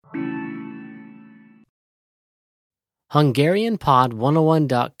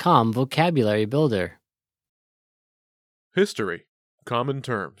HungarianPod101.com Vocabulary Builder. History. Common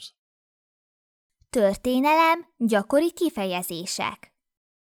terms. Történelem, gyakori kifejezések.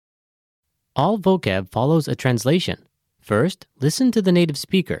 All vocab follows a translation. First, listen to the native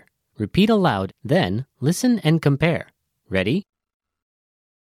speaker. Repeat aloud, then listen and compare. Ready?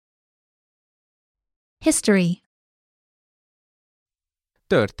 History.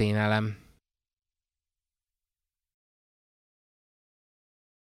 Történelem.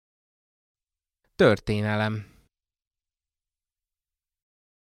 Történelem.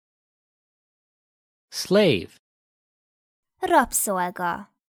 Slave.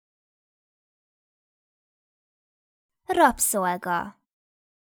 Rabszolga. Rabszolga.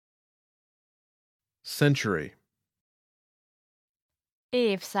 Century.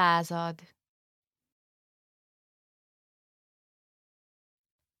 Évszázad.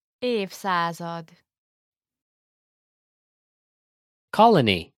 Évszázad.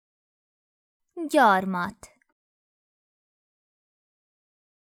 Colony. Gyarmat.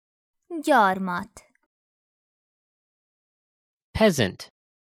 Gyarmat. Peasant.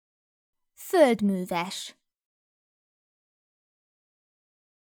 Földműves.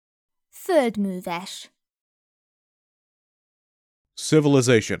 Földműves.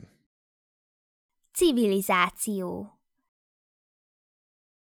 Civilization. Civilizáció.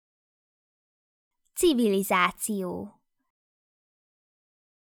 Civilizáció.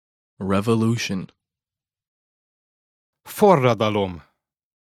 Revolution. Forradalom.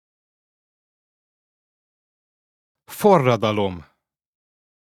 Forradalom.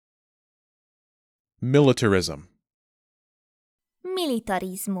 Militarism.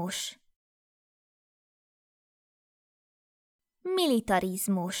 Militarizmus.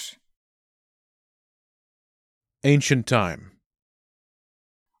 Militarizmus. Ancient time.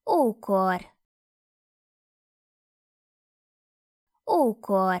 Ókor.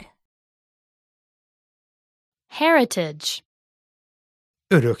 Ókor. Heritage.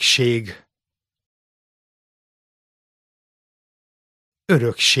 Örökség.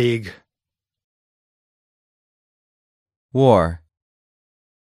 Örökség. War.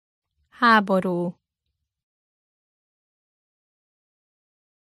 Háború.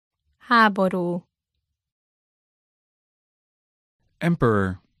 Háború.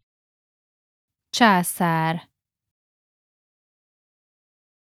 Emperor. Császár.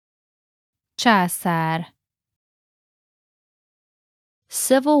 Császár.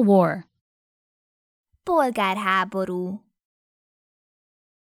 Civil War. Polgárháború.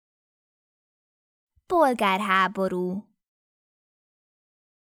 Polgárháború.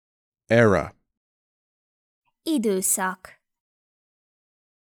 Era. Időszak.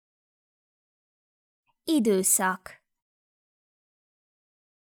 Időszak.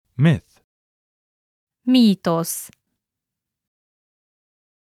 Myth. Mítosz.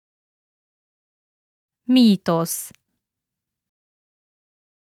 Mítosz.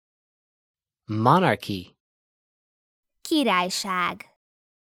 Monarchy. Királyság.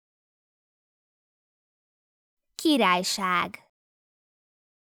 Királyság.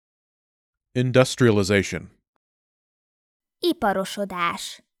 Industrialization.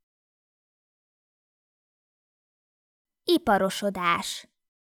 Iparosodás. Iparosodás.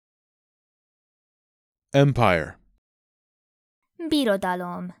 Empire.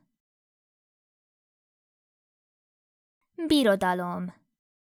 Birodalom. Birodalom.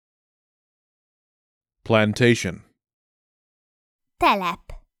 Plantation.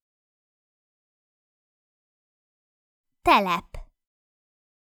 Telep. Telep.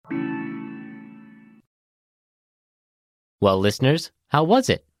 Well, listeners, how was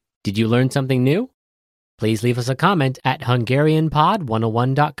it? Did you learn something new? Please leave us a comment at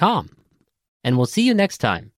HungarianPod101.com. And we'll see you next time.